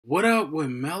What up with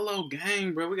Mellow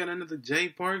Gang, bro? We got another J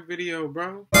Park video,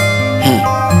 bro.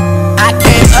 I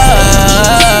came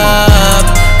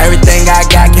up, everything I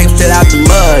got came straight out the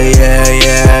mud,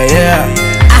 yeah.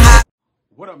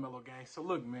 What up, Mellow Gang? So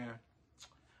look, man,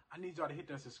 I need y'all to hit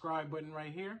that subscribe button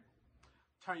right here.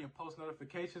 Turn your post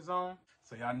notifications on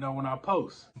so y'all know when I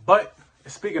post. But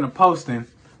speaking of posting,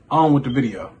 on with the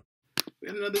video. We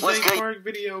got another J Park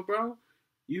video, bro.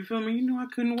 You feel me? You know I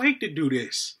couldn't wait to do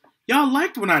this. Y'all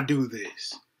liked when I do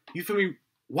this. You feel me?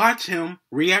 Watch him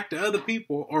react to other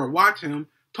people or watch him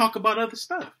talk about other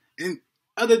stuff. And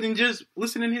other than just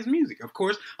listening to his music. Of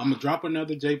course, I'm going to drop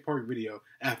another J Park video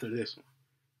after this one.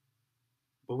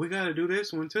 But we got to do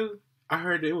this one too. I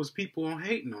heard there was people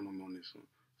hating on him on this one.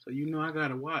 So you know I got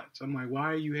to watch. I'm like,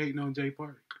 why are you hating on J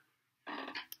Park?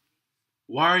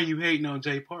 Why are you hating on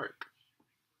J Park?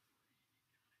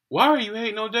 Why are you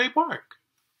hating on J Park?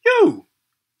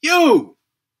 You!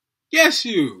 Yes,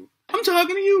 you. I'm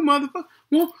talking to you, motherfucker.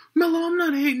 Well, Mello, I'm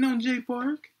not hating on J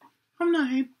Park. I'm not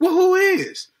hating. Well, who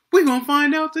is? We're going to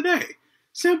find out today.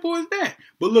 Simple as that.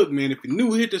 But look, man, if you're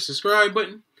new, hit the subscribe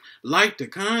button. Like the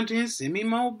content. Send me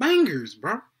more bangers,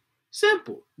 bro.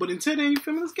 Simple. But until then, you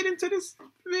feel me? Let's get into this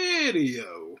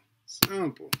video.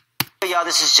 Simple. Hey, y'all,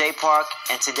 this is J Park,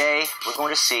 and today we're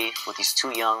going to see what these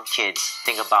two young kids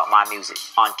think about my music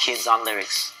on Kids on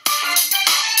Lyrics.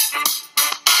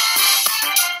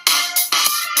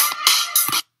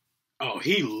 Oh,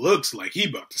 he looks like he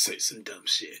about to say some dumb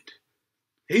shit.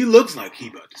 He looks like he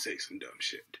about to say some dumb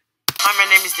shit. Hi, my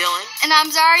name is Dylan. And I'm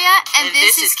Zaria, and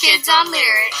this is Kids on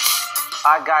Lyrics.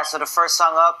 Alright guys, so the first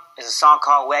song up is a song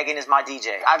called Wagon is My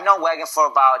DJ. I've known Wagon for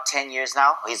about 10 years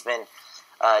now. He's been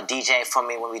DJing for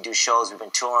me when we do shows. We've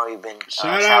been touring, we've been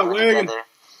traveling together.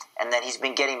 And then he's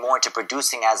been getting more into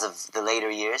producing as of the later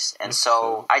years. And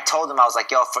so I told him, I was like,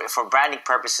 yo, for branding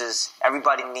purposes,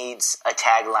 everybody needs a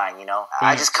tagline, you know?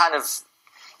 I just kind of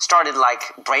started like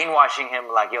brainwashing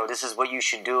him, like, yo, this is what you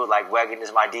should do. Like, Wagon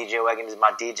is my DJ, Wagon is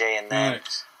my DJ. And then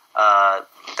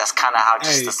that's kind of how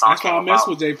just the song came about. That's why I mess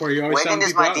with J Park. Wagon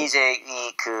is my DJ.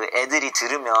 이 그 애들이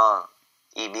들으면,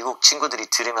 이 미국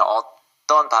친구들이 들으면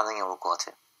어떤 반응이 올 것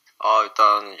같아요?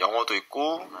 일단 영어도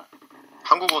있고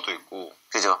한국어도 있고.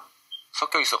 그죠?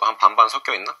 섞여 있어. 한 반반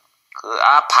섞여 있나?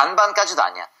 반반까지도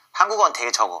아니야. 한국어는 되게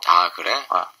적어. 아, 그래?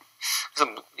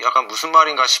 그래서 약간 무슨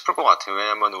말인가 싶을 것 같아요.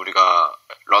 왜냐면 우리가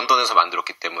런던에서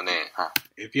만들었기 때문에.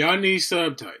 If y'all need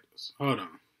subtitles, hold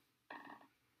on.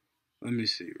 Let me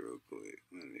see real quick.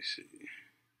 Let me see.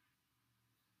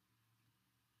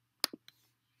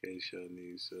 In case y'all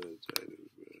need subtitles,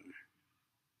 bro.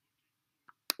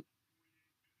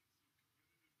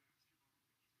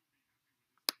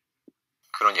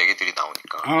 그런 얘기들이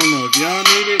나오니까. I don't know if y'all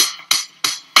need it,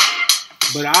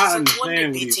 but I Since when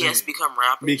understand did what BTS he's become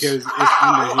rappers? because it's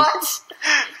under What?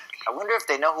 I wonder if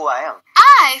they know who I am.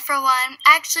 I, for one,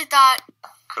 actually thought...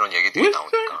 그런 얘기들이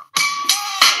나오니까.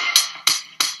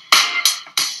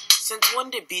 Since when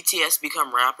did BTS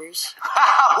become rappers?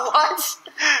 What?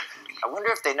 I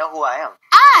wonder if they know who I am.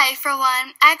 I, for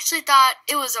one, actually thought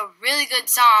it was a really good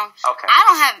song. Okay. I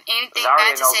don't have anything Zaria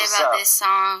bad to knows say what's about up. this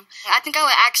song. I think I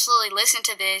would actually listen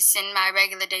to this in my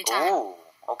regular daytime. Ooh,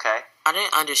 okay. I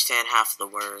didn't understand half the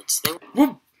words.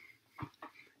 Well,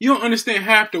 you don't understand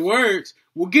half the words.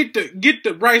 Well, get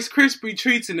the Rice Krispie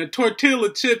treats and the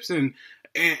tortilla chips and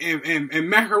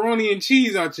macaroni and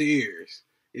cheese out your ears.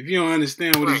 If you don't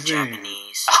understand what he's saying.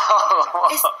 Japanese.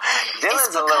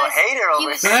 Dylan's a little hater over He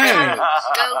was here. trying to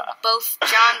go both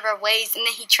genre ways, and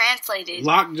then he translated.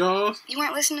 Lockjaws? You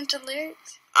weren't listening to the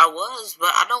lyrics? I was,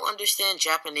 but I don't understand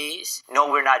Japanese. No,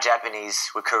 we're not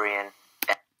Japanese. We're Korean.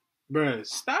 Bruh,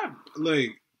 stop.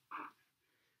 Like,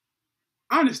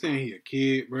 I understand he a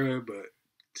kid, bruh, but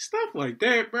stuff like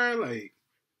that, bruh, like,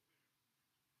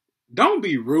 don't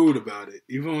be rude about it.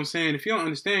 You know what I'm saying? If you don't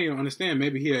understand, you don't understand.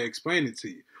 Maybe he'll explain it to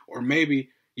you. Or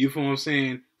maybe, you feel what I'm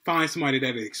saying, find somebody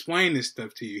that'll explain this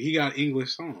stuff to you. He got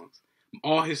English songs.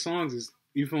 All his songs is,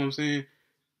 you feel what I'm saying?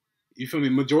 You feel me?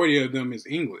 Majority of them is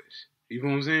English. You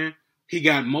feel what I'm saying? He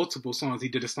got multiple songs. He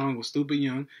did a song with Stupid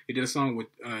Young. He did a song with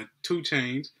 2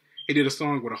 Chainz. He did a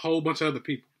song with a whole bunch of other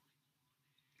people.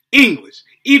 English.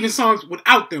 Even songs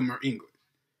without them are English.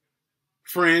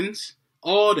 Friends.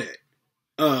 All that.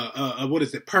 What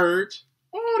is it? Purge.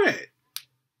 All that.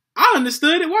 I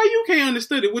understood it. Why you can't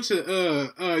understand it with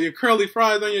your curly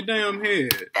fries on your damn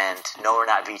head? And no, we're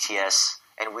not BTS.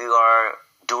 And we are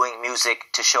doing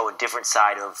music to show a different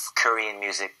side of Korean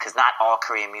music. Because not all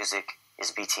Korean music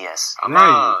is BTS.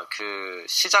 아마 그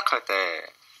시작할 때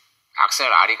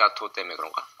악셀 아리가토 때문에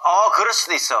그런가? 그럴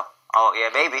수도 있어. Yeah,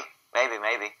 maybe. Maybe.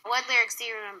 What lyrics do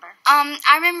you remember?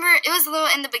 I remember it was a little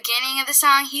in the beginning of the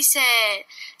song. He said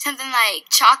something like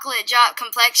 "chocolate drop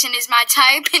complexion is my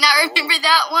type," and I remember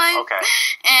that one. Okay.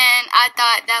 And I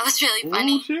thought that was really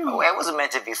funny. Oh, it wasn't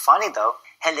meant to be funny though.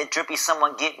 Hella drippy,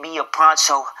 someone get me a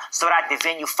poncho. Start out the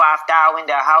venue 5,000 in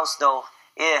the house though.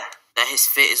 Yeah. That his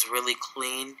fit is really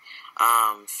clean.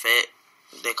 Fit.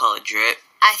 They call it drip.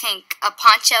 I think a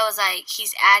poncho is like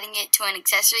he's adding it to an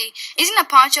accessory. Isn't a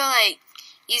poncho like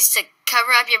used to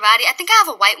cover up your body? I think I have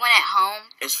a white one at home.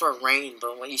 It's for rain,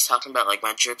 but when he's talking about like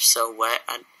my drip's so wet,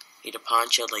 I need a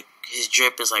poncho. Like his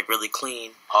drip is like really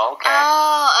clean. Oh, okay.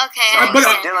 Oh, okay. But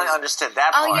Dylan understood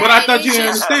that part. Oh, yeah, But I thought you it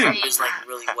didn't is understand. It's like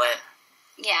really wet.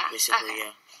 Yeah. Basically, Okay.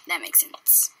 yeah. That makes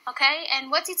sense. Okay, and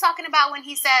what's he talking about when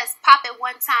he says, "Pop it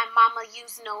one time, mama,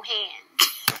 use no hand"?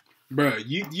 Bruh,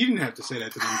 you didn't have to say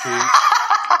that to them kids.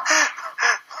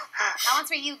 That one's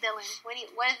for you, Dylan. What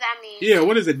does that mean? Yeah,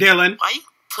 what is it, Dylan? Why you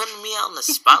putting me out on the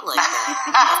spot like that?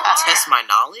 You have to test my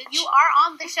knowledge? You are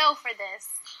on the show for this.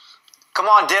 Come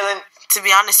on, Dylan. To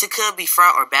be honest, it could be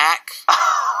front or back.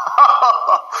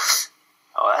 Oh,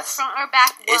 that's... Front or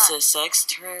back what? It's a sex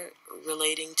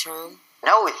relating term.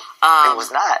 No, it was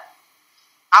not.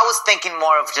 I was thinking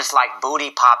more of just like booty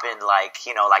popping, like,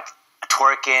 you know, like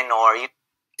twerking or...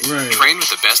 Right. Train with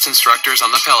the best instructors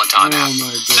on the Peloton app. Oh my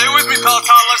God. Stay with me,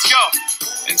 Peloton, let's go!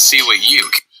 And see what you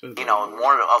You know,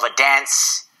 more of a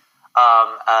dance.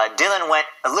 Dylan went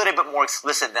a little bit more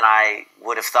explicit than I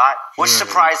would have thought, which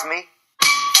surprised me.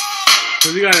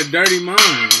 Because you got a dirty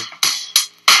mind.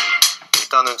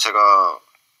 일단은 제가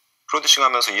프로듀싱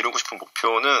하면서 이루고 싶은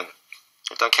목표는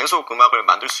일단 계속 음악을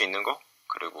만들 수 있는 거,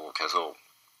 그리고 계속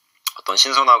어떤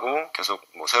신선하고 계속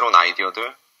뭐 새로운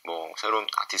아이디어들, 뭐 새로운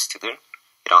아티스트들이랑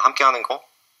함께 하는 거,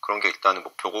 그런 게 일단은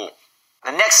목표고.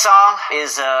 The next song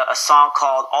is a song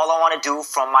called All I Wanna Do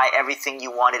from my Everything You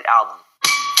Wanted album.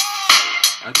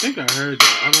 I think I heard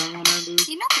that. All I wanna do.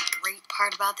 You know the great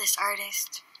part about this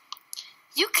artist?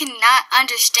 You cannot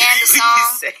understand the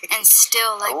song and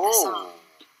still like the song.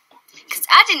 Because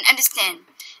I didn't understand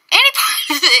any part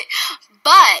of it,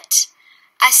 but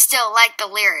I still like the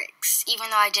lyrics, even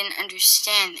though I didn't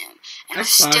understand them. And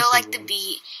That's I still like the possible.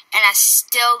 beat, and I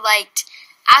still liked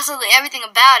absolutely everything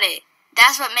about it.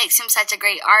 That's what makes him such a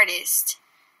great artist.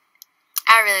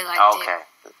 I really liked it. Okay.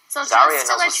 So Zaria just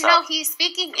to knows let what's you know, up. he's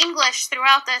speaking English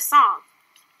throughout this song.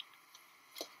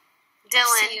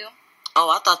 Dylan. See you. Oh,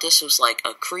 I thought this was like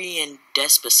a Korean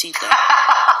Despacito.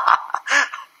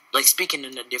 Like speaking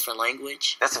in a different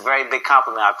language. That's a very big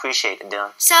compliment. I appreciate it,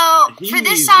 Dylan. So, for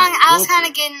this He's song, a I was kind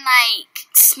whooper. of getting, like,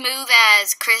 smooth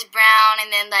as Chris Brown,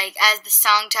 and then, like, as the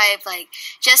song type, like,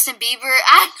 Justin Bieber.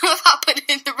 I don't know if I put it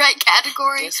in the right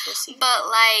category, Despacito. but,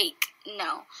 like,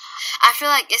 no. I feel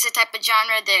like it's a type of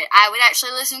genre that I would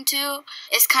actually listen to.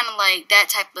 It's kind of like that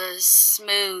type of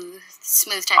smooth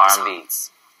type of R&B.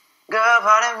 songs. Girl,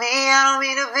 pardon me, I don't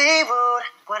mean to be rude.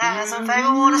 When I have some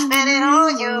favor, wanna spend it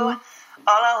on you.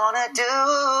 All I wanna do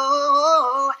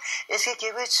is kick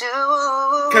it with you.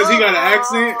 Because he got an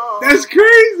accent? That's It's a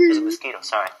crazy. mosquito,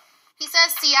 sorry. He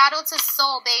says Seattle to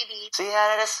Seoul, baby. See how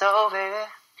that is so, baby.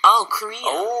 Oh, Korea.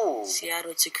 Oh.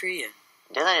 Seattle to Korea.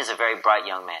 Dylan is a very bright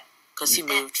young man. Because he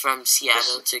moved from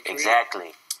Seattle to Korea.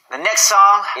 Exactly. The next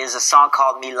song is a song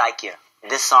called Me Like Ya.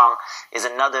 This song is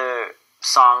another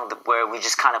song where we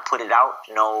just kind of put it out.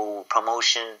 No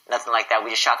promotion, nothing like that.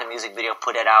 We just shot the music video,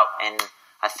 put it out, and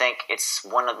I think it's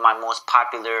one of my most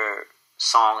popular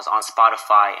songs on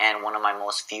Spotify and one of my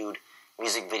most viewed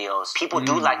music videos. People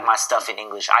do like my stuff in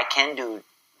English. I can do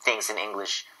things in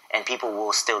English, and people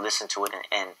will still listen to it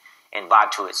and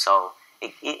vibe to it. So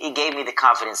it gave me the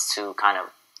confidence to kind of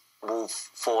move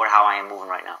forward how I am moving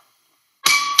right now.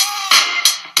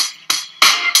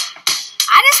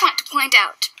 I just want to point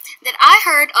out that I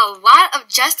heard a lot of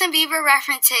Justin Bieber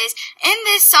references in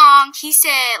this song. He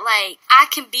said, like, I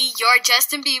can be your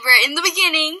Justin Bieber in the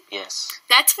beginning. Yes.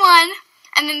 That's one.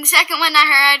 And then the second one I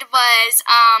heard was,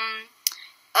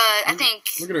 I think,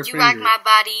 look at her You Rock finger. My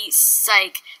Body,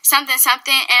 like, something.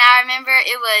 And I remember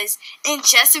it was in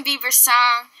Justin Bieber's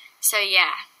song. So,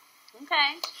 yeah.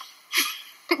 Okay.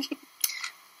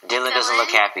 Dylan doesn't look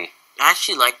happy. I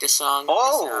actually like this song.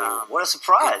 Oh, what a Good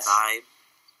surprise. vibe.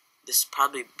 This would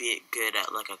probably be good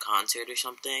at like a concert or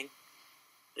something.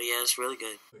 But yeah, it's really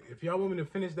good. If y'all want me to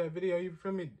finish that video, you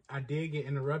feel me? I did get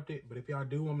interrupted, but if y'all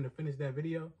do want me to finish that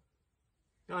video,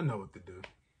 y'all know what to do.